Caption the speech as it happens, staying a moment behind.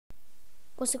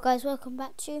What's up guys, welcome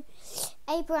back to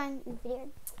a brand new video,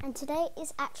 and today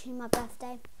is actually my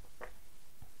birthday.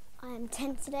 I am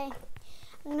 10 today.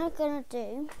 I'm not going to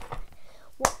do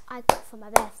what I got for my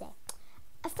birthday.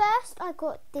 At first I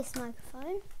got this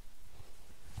microphone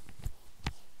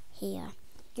here.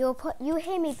 You'll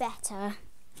hear me better.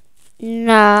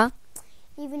 Nah.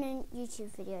 Even in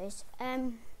YouTube videos.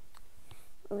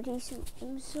 We'll do some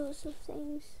sorts of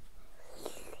things.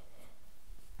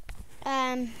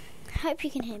 Hope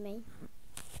you can hear me.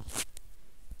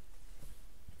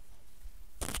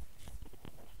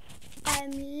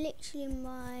 I'm literally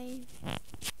in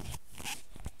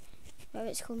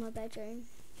it's called my bedroom.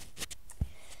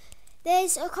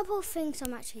 There's a couple of things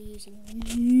I'm actually using.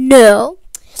 No.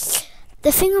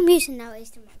 The thing I'm using now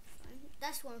is the microphone.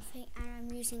 That's one thing,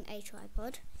 and I'm using a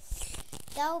tripod.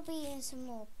 That'll be in some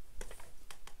more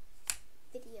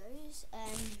videos.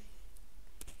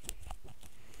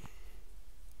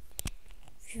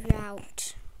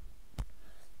 Throughout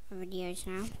my videos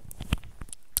now.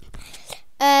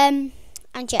 And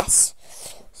yes,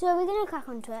 so we're gonna crack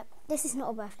onto it. This is not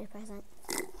a birthday present.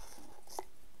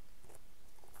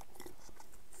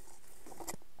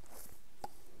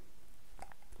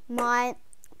 My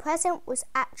present was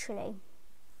actually,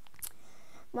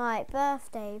 my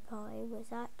birthday party was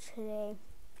actually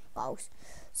goals.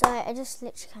 So I just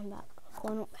literally came back.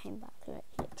 Well, not came back,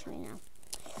 literally now.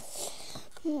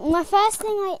 My first thing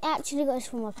I actually got is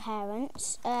from my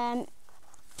parents.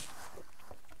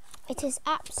 It is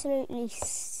absolutely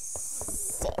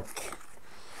sick.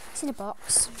 It's in a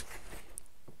box. Of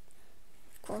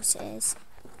course it is.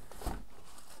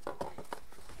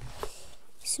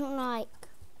 It's not like,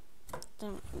 I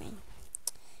don't know what I mean.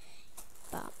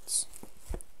 But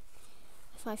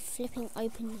if I flipping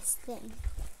open this thing,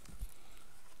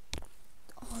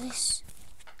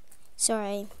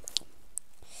 sorry.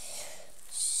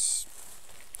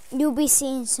 You'll be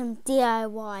seeing some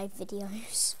DIY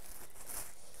videos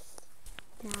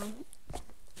now.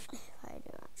 If I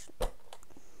do actually.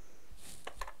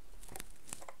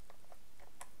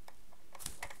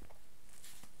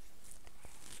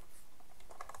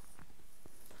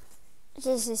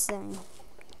 This is thing.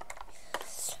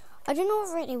 I don't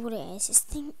know really what it is. This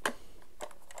thing.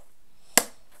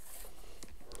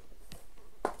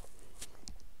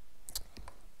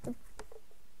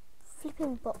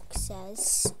 Flipping box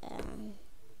says you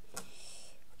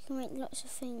can make lots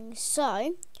of things.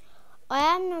 So I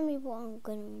am knowing what I'm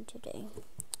going to do.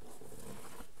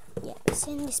 Yeah, it's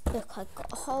in this book I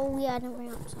got. Oh yeah, I don't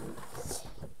bring up some.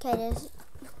 Okay, there's.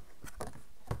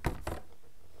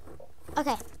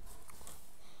 Okay.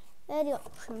 There are the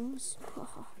options.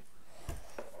 Oh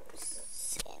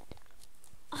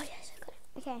yes, I got it.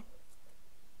 Okay.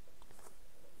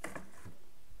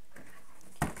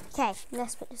 Okay,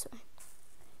 let's put this away.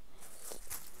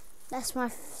 That's my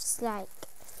third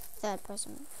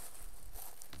present.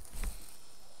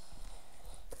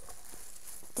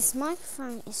 This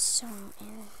microphone is so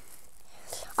ill.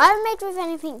 I haven't made with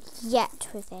anything yet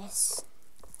with this.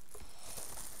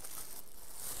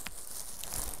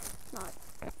 No.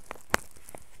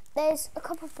 There's a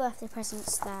couple of birthday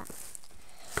presents that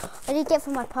I did get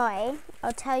for my party.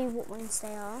 I'll tell you what ones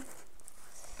they are.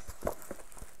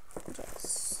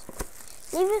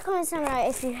 Just leave in the comments down below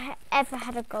if you ever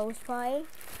had a goals party.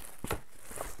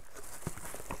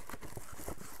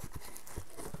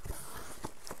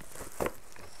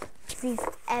 If you've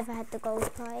ever had the goals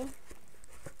party.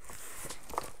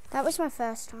 That was my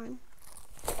first time.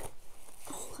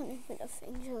 Oh, I can't even put the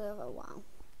things together. Wow.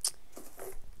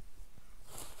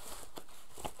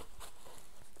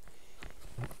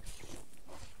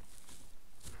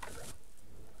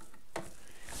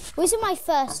 Was it my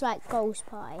first goals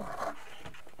party?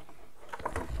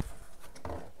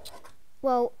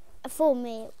 Well, for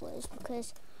me it was,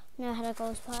 because I never had a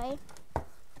goals party.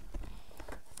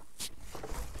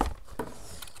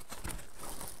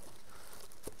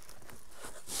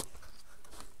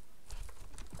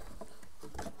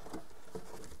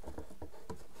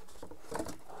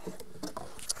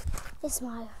 This is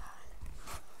my.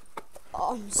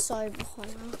 Oh, I'm so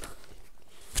behind now.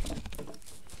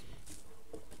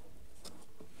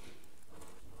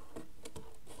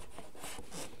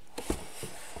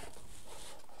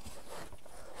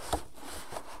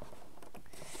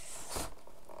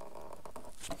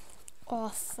 Oh,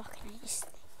 fucking hate this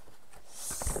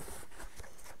thing.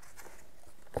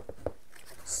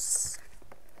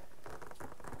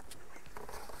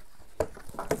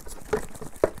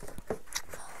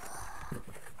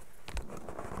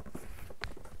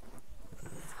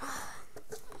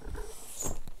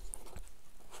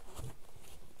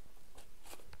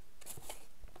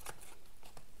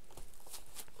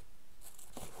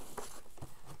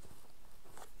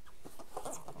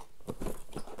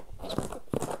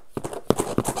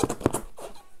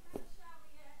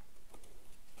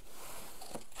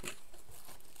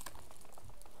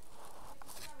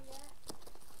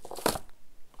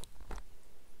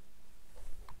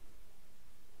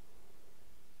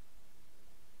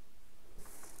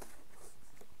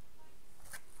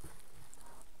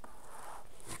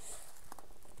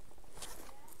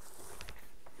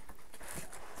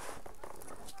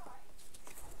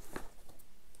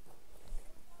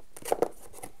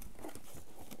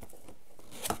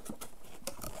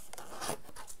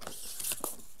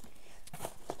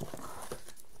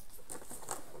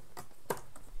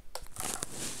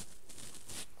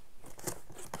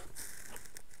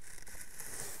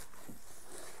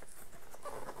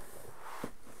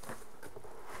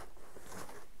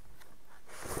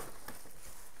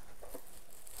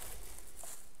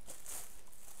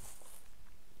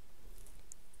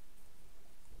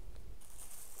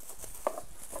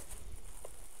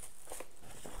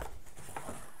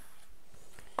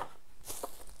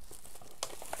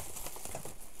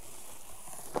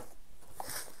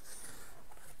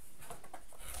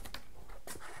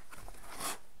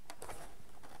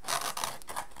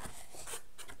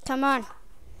 Come on.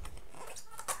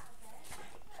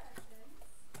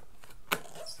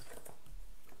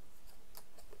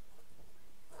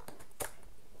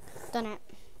 Done it.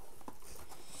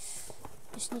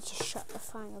 Just need to shut the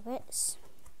final bits.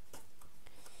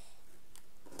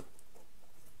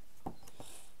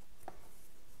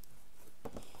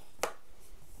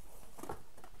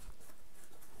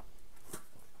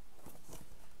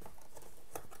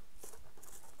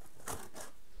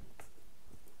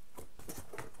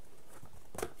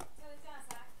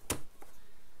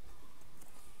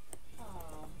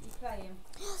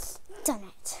 Done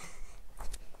it.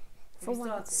 For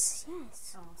once,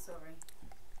 yes. Oh, sorry.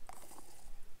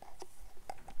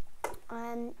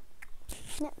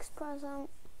 Next present.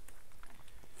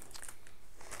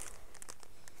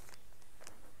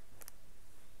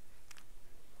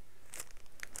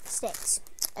 Sticks.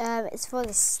 It's for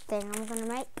this thing I'm gonna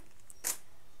make.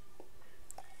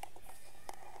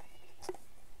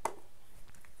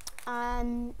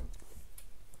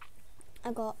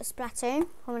 I got a Splatoon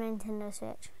from a Nintendo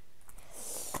Switch.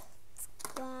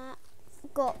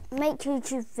 Got make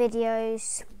YouTube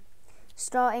videos,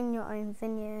 starting your own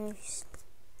videos.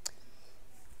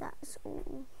 That's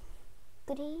all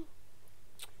goodie.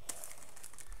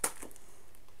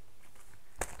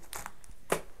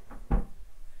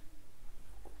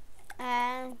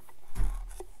 And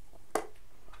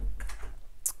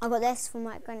I got this from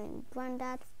my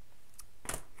granddad.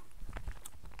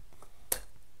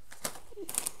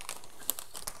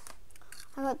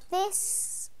 I got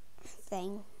this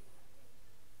thing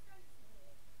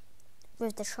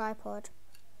with the tripod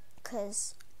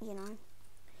because, you know,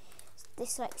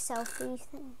 this like selfie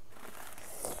thing.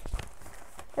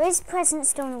 There is presents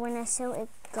still on the windowsill. It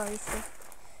goes with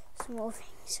some more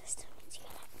things. So still need to get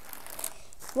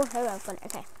it. Woohoo, I've got it.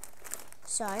 Okay.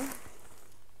 So,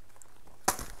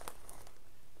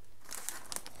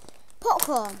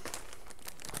 popcorn.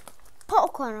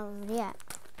 Popcorn over yeah.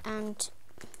 And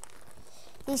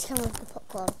these come with the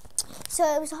popcorn. So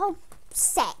it was a whole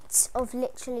set of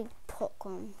literally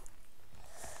popcorn.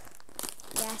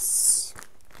 Yes.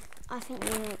 I think you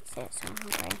need it, so I'm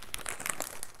hungry.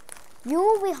 You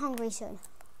will be hungry soon.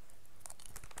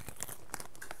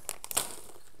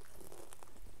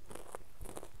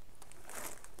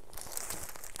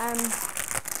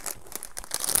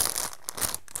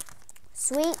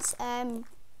 Sweets.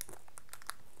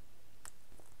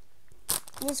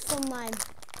 This is from my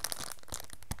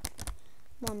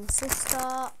mum's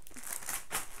sister.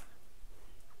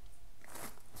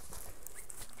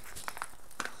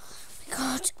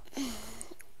 God.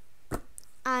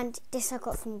 And this I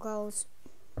got from Girls.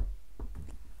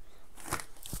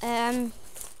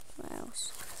 What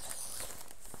else?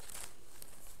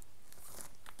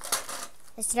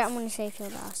 This that I want to save till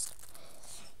last.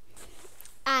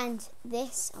 And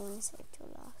this I want to save till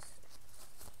last.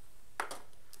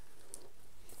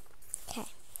 Okay.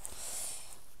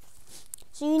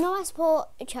 So you know I support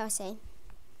Chelsea.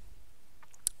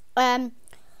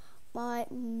 My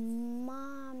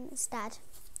mum's dad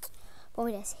bought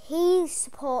me this. He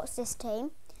supports this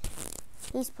team.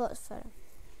 He supports Fulham.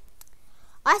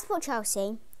 I support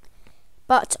Chelsea,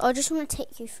 but I just want to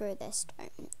take you through this.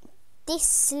 This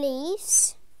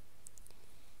sleeves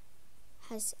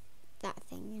has that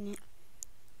thing in it.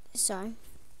 So,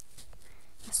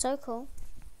 that's so cool.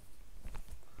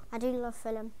 I do love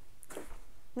Fulham.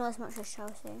 Not as much as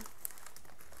Chelsea.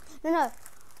 No.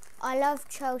 I love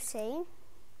Chelsea.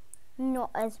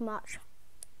 Not as much.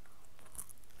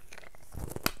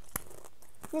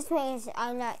 This means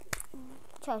I like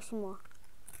Chelsea more.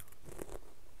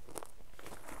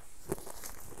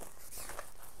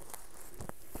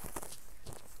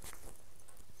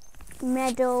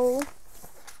 Medal.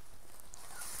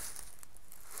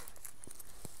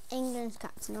 England's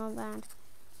captain armband.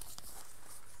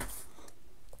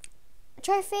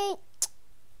 Trophy.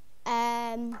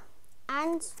 And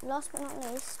last but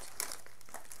not least,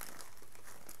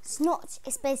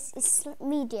 it's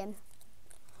medium.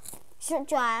 It's not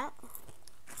dry out.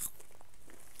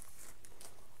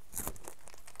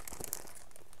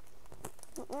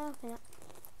 Not gonna open it.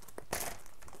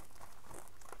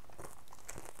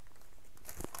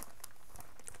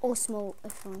 Or small,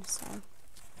 if you want to say.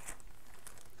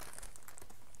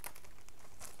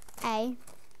 I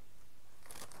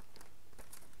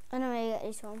know where you get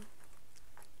this from.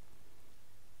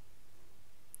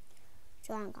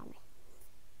 Giant gummy.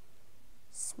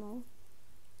 Small.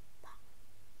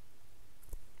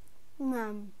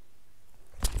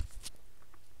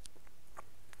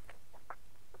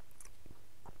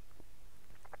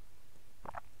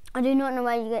 I do not know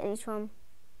where you get these from.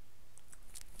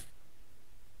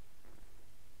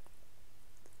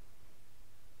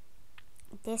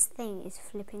 this thing is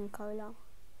flipping cola.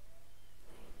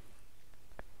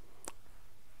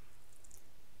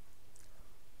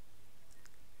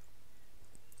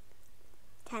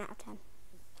 10 out of 10.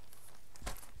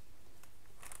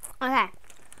 Okay,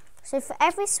 so for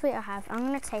every sweet I have, I'm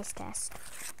going to taste test.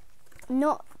 I'm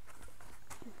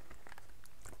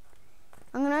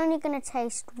only going to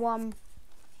taste one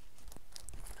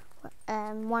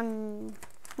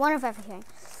of everything.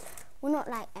 Well, not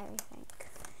like everything.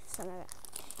 Some of it.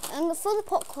 And for the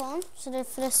popcorn, so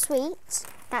for the sweet,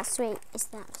 that sweet is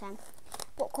 10 out of 10.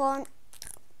 Popcorn.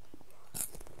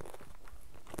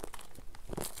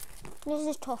 This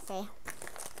is toffee.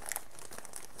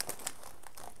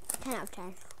 10 out of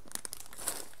 10.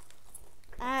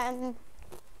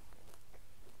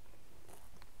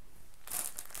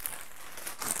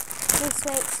 These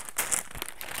sweets.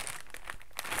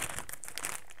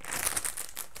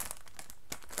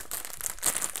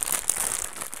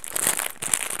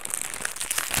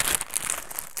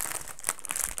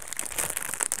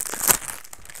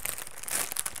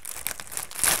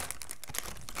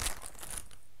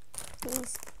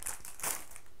 These.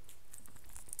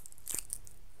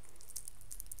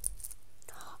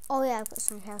 Oh yeah, I've got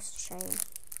something else to show you.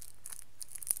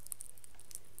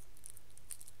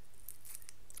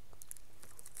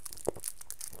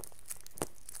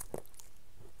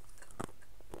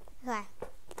 Okay.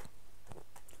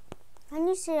 Can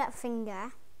you see that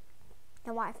finger?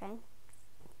 The white thing?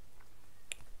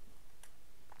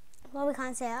 Well, we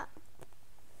can't see it.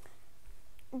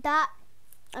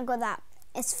 I got that.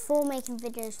 It's for making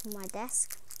videos from my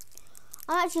desk.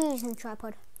 I'm actually using a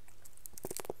tripod.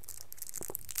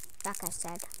 Like I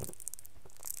said.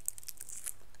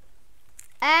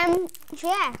 So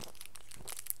yeah.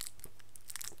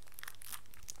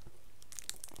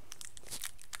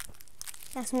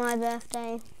 That's my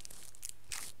birthday.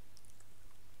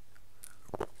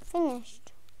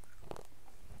 Finished.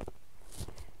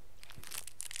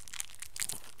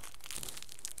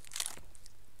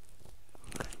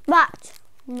 But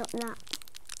not that.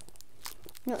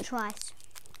 Not twice.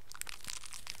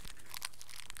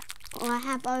 I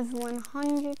have over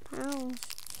 £100.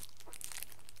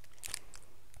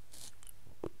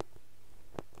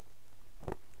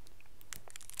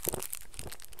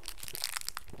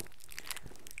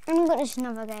 And we've got this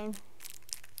another game.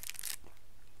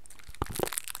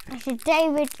 It's a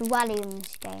David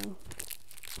Walliams game.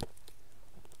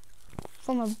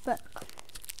 From a book.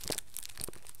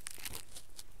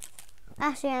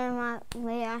 That's the end of my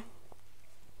video.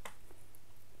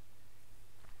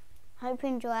 Hope you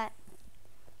enjoy it.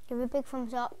 Give it a big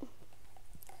thumbs up.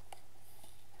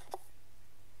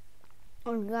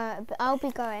 I'll be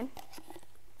going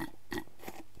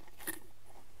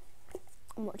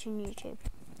and watching YouTube.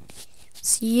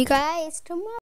 See you guys tomorrow.